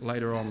music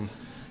later on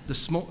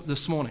this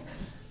morning.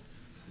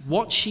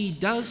 What she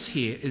does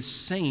here is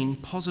seen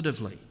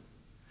positively.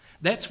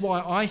 That's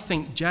why I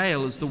think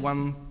Jael is the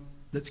one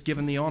that's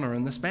given the honour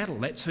in this battle.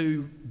 That's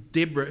who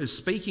Deborah is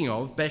speaking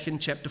of back in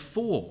chapter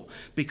 4.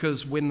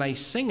 Because when they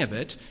sing of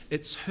it,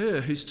 it's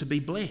her who's to be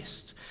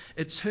blessed.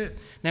 It's her.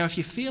 Now, if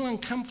you feel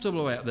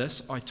uncomfortable about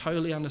this, I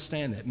totally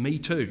understand that. Me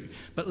too.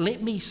 But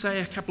let me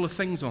say a couple of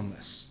things on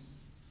this.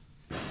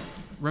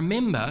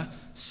 Remember,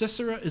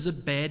 Sisera is a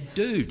bad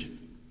dude.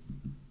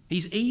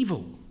 He's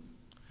evil.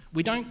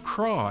 We don't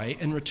cry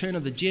in Return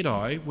of the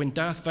Jedi when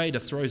Darth Vader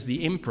throws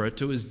the Emperor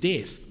to his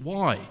death.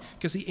 Why?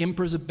 Because the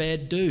Emperor's a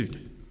bad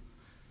dude.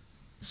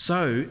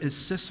 So is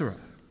Sisera.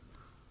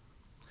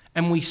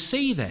 And we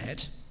see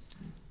that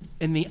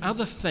in the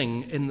other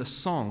thing in the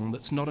song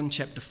that's not in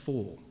chapter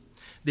 4.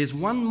 There's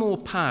one more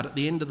part at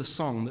the end of the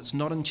song that's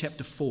not in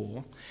chapter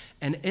 4,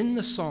 and in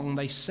the song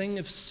they sing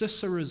of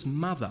Sisera's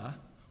mother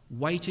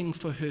waiting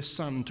for her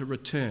son to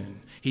return.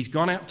 He's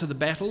gone out to the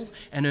battle,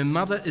 and her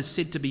mother is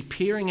said to be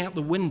peering out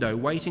the window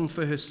waiting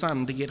for her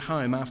son to get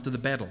home after the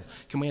battle.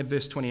 Can we have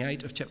verse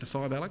 28 of chapter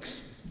 5,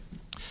 Alex?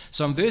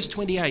 So in verse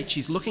 28,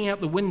 she's looking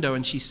out the window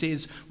and she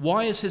says,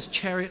 why is his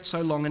chariot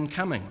so long in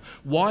coming?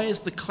 Why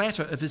is the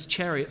clatter of his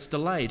chariots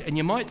delayed? And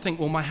you might think,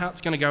 well, my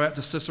heart's going to go out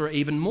to Sisera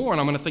even more, and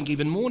I'm going to think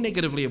even more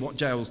negatively of what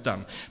Jael's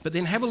done. But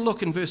then have a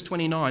look in verse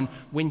 29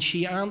 when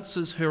she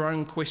answers her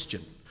own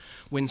question.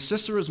 When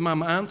Sisera's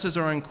mum answers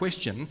her own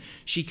question,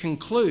 she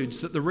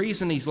concludes that the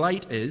reason he's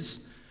late is,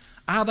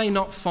 are they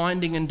not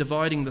finding and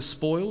dividing the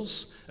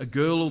spoils? A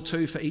girl or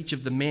two for each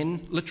of the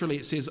men. Literally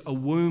it says a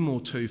womb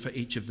or two for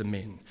each of the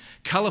men.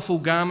 Colourful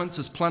garments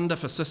as plunder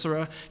for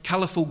Sisera.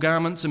 Colourful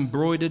garments,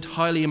 embroidered,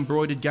 highly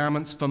embroidered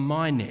garments for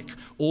my neck.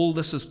 All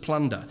this is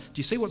plunder. Do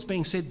you see what's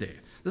being said there?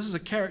 This is a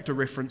character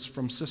reference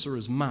from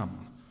Sisera's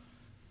mum.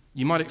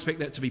 You might expect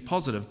that to be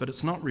positive, but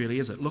it's not really,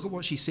 is it? Look at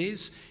what she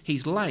says.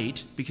 He's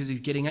late because he's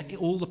getting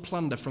all the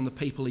plunder from the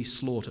people he's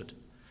slaughtered.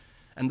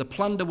 And the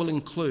plunder will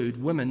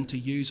include women to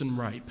use and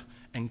rape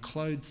and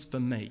clothes for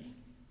me.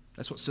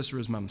 That's what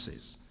Sisera's mum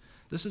says.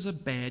 This is a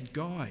bad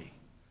guy.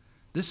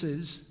 This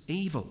is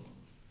evil.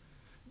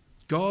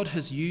 God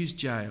has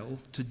used Jael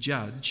to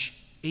judge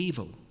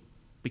evil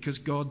because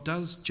God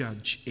does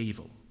judge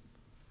evil.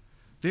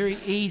 Very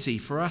easy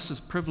for us as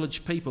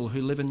privileged people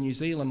who live in New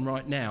Zealand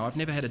right now. I've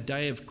never had a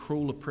day of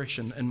cruel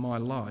oppression in my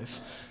life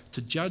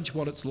to judge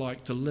what it's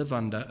like to live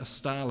under a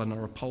Stalin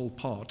or a Pol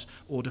Pot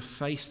or to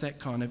face that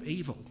kind of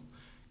evil.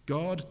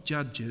 God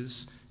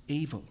judges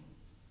evil.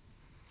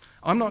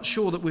 I'm not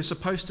sure that we're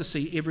supposed to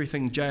see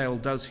everything Jael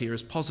does here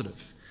as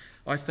positive.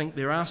 I think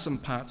there are some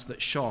parts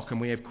that shock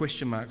and we have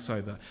question marks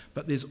over,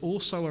 but there's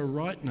also a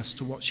rightness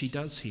to what she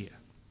does here,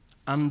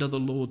 under the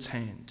Lord's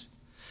hand.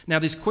 Now,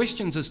 there's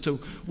questions as to,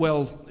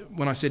 well,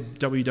 when I said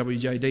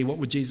WWJD, what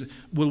would Jesus...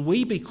 Will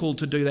we be called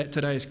to do that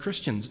today as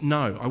Christians?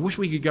 No. I wish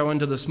we could go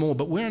into this more,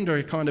 but we're under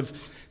a kind of...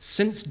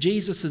 Since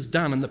Jesus is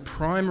done and the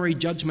primary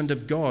judgment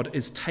of God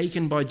is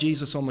taken by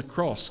Jesus on the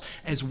cross,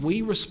 as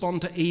we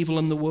respond to evil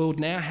in the world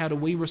now, how do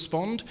we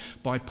respond?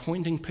 By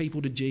pointing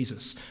people to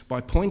Jesus.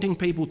 By pointing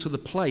people to the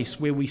place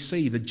where we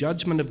see the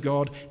judgment of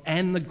God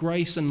and the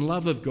grace and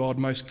love of God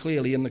most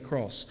clearly in the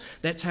cross.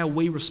 That's how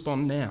we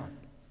respond now.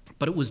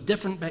 But it was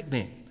different back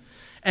then.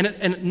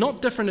 And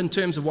not different in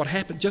terms of what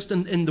happened, just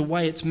in the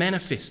way it's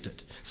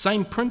manifested.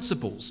 Same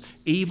principles.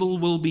 Evil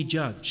will be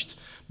judged,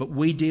 but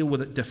we deal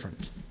with it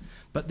different.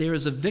 But there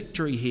is a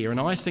victory here, and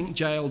I think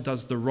Jael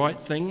does the right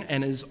thing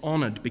and is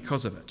honoured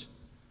because of it.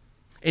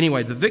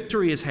 Anyway, the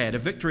victory is had, a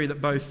victory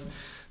that both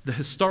the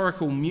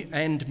historical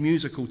and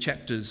musical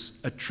chapters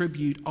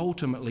attribute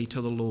ultimately to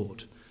the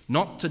Lord.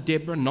 Not to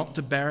Deborah, not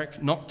to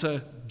Barak, not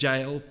to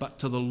Jael, but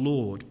to the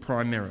Lord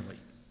primarily.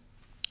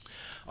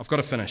 I've got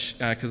to finish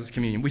because it's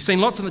communion. We've seen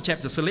lots in the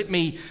chapter, so let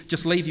me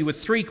just leave you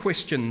with 3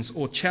 questions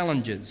or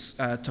challenges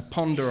to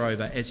ponder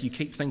over as you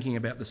keep thinking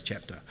about this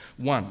chapter.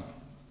 1,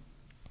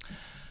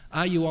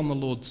 are you on the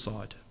Lord's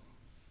side?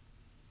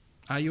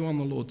 Are you on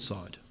the Lord's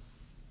side?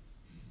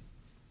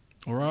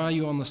 Or are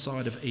you on the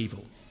side of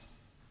evil?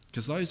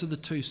 Because those are the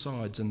 2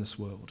 sides in this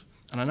world.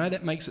 And I know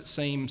that makes it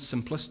seem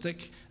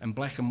simplistic and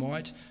black and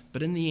white,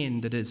 but in the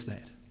end it is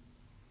that.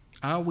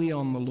 Are we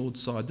on the Lord's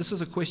side? This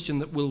is a question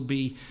that we'll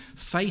be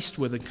faced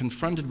with and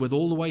confronted with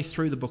all the way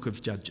through the book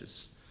of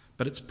Judges.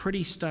 But it's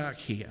pretty stark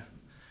here.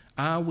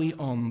 Are we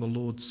on the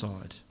Lord's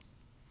side?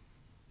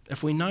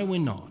 If we know we're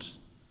not,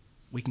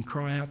 we can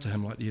cry out to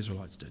him like the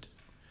Israelites did.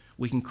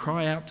 We can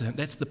cry out to him.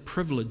 That's the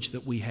privilege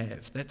that we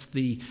have. That's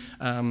the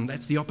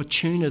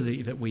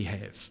opportunity that we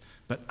have.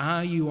 But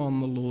are you on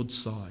the Lord's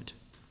side?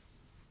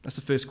 That's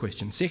the first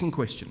question. Second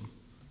question,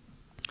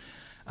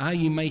 are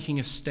you making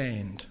a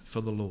stand for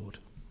the Lord?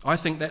 I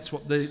think that's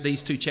what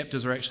these 2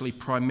 chapters are actually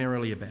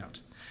primarily about.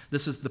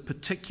 This is the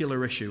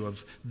particular issue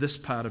of this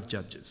part of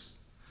Judges.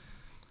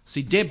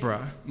 See,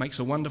 Deborah makes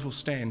a wonderful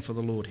stand for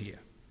the Lord here.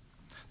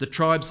 The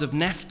tribes of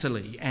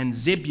Naphtali and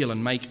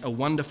Zebulun make a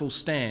wonderful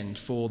stand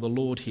for the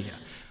Lord here.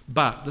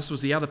 But this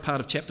was the other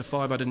part of chapter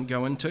 5 I didn't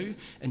go into.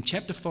 In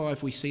chapter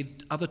 5 we see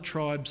other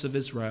tribes of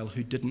Israel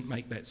who didn't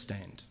make that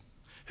stand,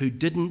 who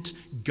didn't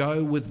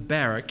go with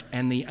Barak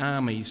and the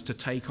armies to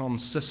take on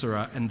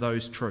Sisera and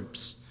those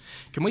troops.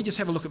 Can we just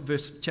have a look at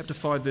chapter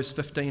 5, verse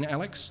 15,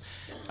 Alex?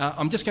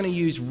 I'm just going to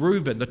use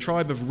Reuben, the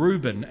tribe of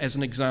Reuben, as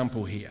an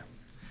example here.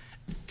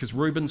 Because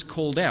Reuben's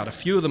called out. A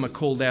few of them are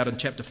called out in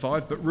chapter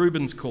 5, but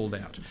Reuben's called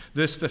out.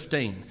 Verse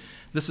 15.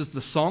 This is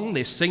the song.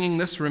 They're singing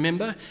this,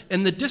 remember?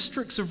 In the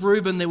districts of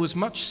Reuben there was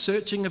much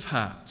searching of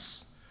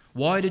hearts.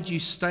 Why did you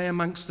stay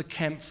amongst the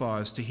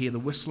campfires to hear the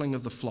whistling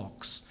of the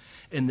flocks?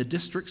 In the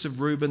districts of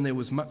Reuben there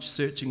was much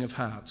searching of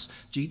hearts.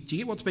 Do you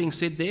get what's being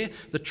said there?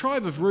 The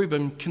tribe of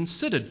Reuben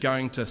considered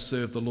going to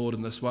serve the Lord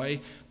in this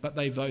way, but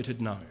they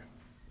voted no.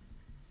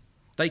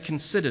 They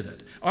considered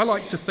it. I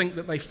like to think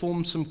that they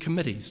formed some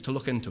committees to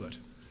look into it,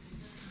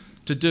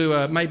 to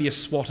do maybe a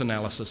SWOT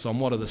analysis on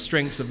what are the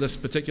strengths of this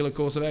particular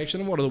course of action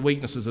and what are the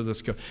weaknesses of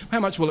this. How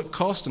much will it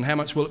cost and how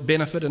much will it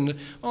benefit? And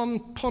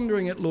on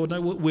pondering it, Lord,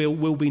 no,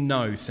 will be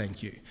no,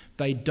 thank you.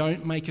 They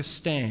don't make a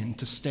stand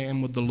to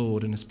stand with the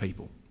Lord and his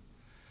people.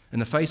 In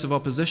the face of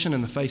opposition,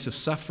 in the face of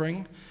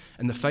suffering,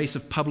 in the face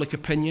of public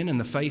opinion, in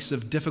the face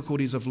of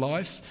difficulties of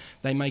life,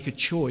 they make a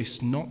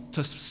choice not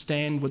to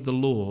stand with the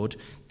Lord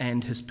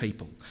and his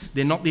people.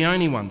 They're not the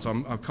only ones.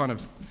 I've kind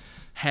of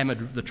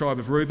hammered the tribe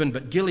of Reuben,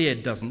 but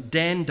Gilead doesn't.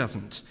 Dan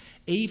doesn't.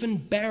 Even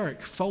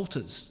Barak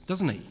falters,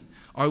 doesn't he?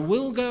 I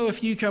will go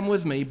if you come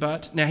with me,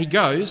 but... Now he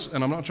goes,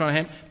 and I'm not trying to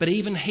hammer, but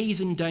even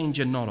he's in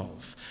danger not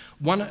of.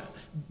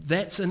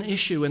 That's an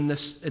issue in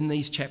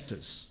these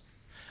chapters.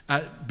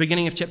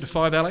 Beginning of chapter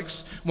 5,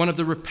 Alex, one of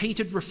the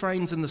repeated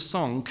refrains in the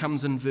song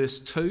comes in verse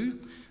 2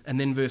 and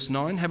then verse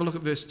 9. Have a look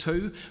at verse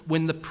 2.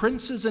 When the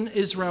princes in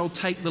Israel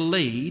take the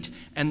lead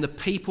and the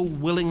people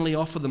willingly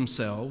offer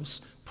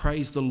themselves,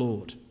 praise the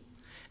Lord.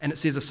 And it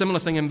says a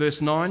similar thing in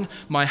verse 9.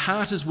 My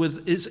heart is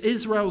with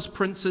Israel's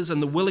princes and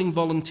the willing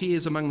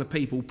volunteers among the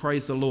people,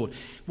 praise the Lord.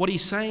 What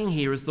he's saying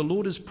here is the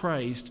Lord is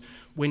praised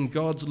when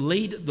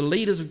the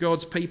leaders of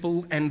God's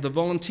people and the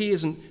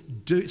volunteers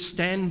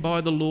stand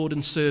by the Lord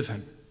and serve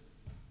him.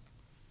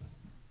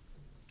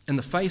 In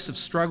the face of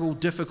struggle,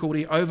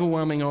 difficulty,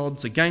 overwhelming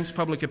odds, against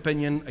public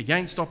opinion,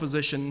 against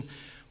opposition,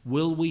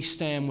 will we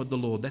stand with the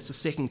Lord? That's the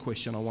second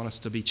question I want us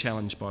to be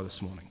challenged by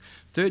this morning.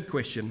 Third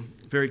question,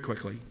 very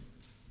quickly.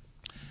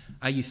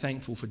 Are you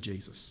thankful for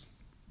Jesus?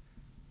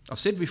 I've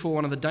said before,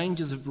 one of the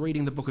dangers of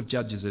reading the book of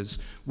Judges is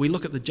we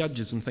look at the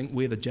judges and think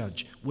we're the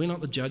judge. We're not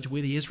the judge,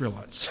 we're the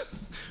Israelites.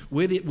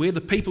 We're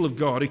the people of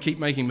God who keep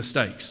making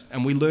mistakes,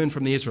 and we learn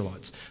from the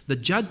Israelites. The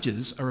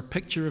judges are a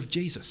picture of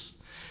Jesus.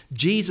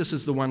 Jesus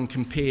is the one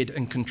compared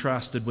and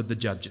contrasted with the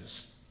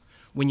judges.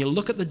 When you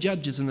look at the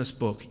judges in this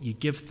book, you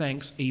give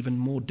thanks even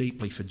more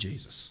deeply for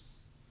Jesus.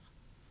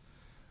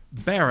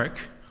 Barak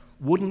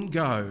wouldn't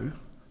go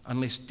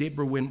unless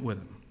Deborah went with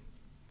him.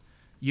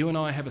 You and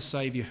I have a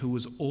Saviour who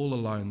was all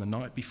alone the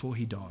night before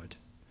he died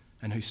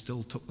and who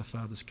still took the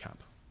Father's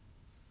cup.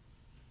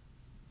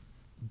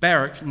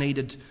 Barak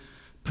needed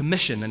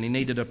permission and he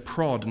needed a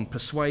prod and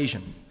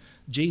persuasion.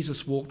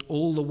 Jesus walked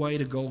all the way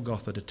to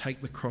Golgotha to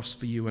take the cross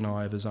for you and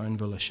I of his own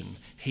volition.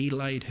 He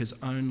laid his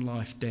own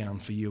life down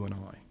for you and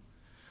I.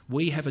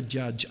 We have a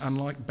judge,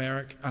 unlike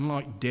Barak,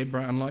 unlike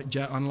Deborah,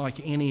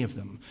 unlike any of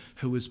them,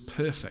 who is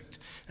perfect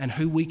and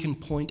who we can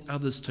point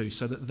others to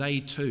so that they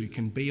too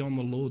can be on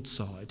the Lord's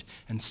side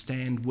and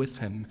stand with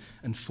him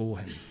and for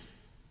him.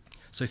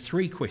 So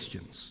 3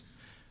 questions.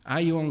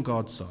 Are you on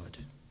God's side?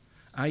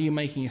 Are you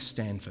making a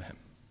stand for him?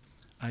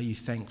 Are you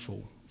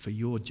thankful for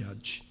your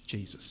judge,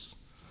 Jesus?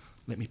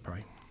 Let me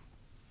pray.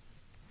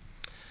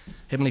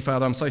 Heavenly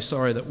Father, I'm so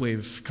sorry that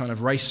we've kind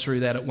of raced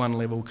through that at one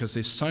level because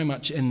there's so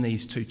much in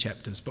these 2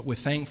 chapters, but we're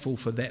thankful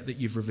for that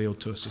you've revealed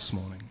to us this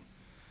morning.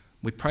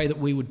 We pray that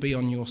we would be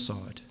on your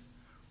side.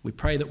 We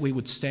pray that we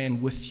would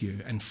stand with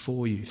you and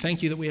for you.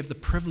 Thank you that we have the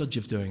privilege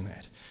of doing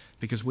that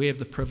because we have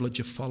the privilege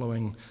of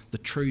following the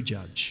true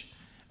judge,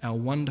 our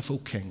wonderful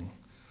King,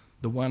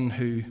 the one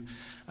who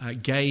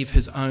gave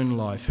his own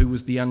life, who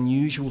was the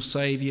unusual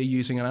Saviour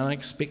using an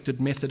unexpected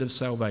method of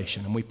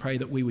salvation. And we pray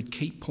that we would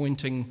keep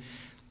pointing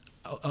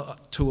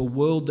to a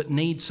world that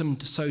needs him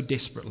so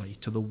desperately,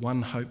 to the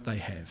one hope they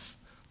have,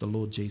 the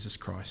Lord Jesus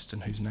Christ,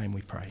 in whose name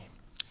we pray.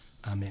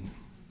 Amen.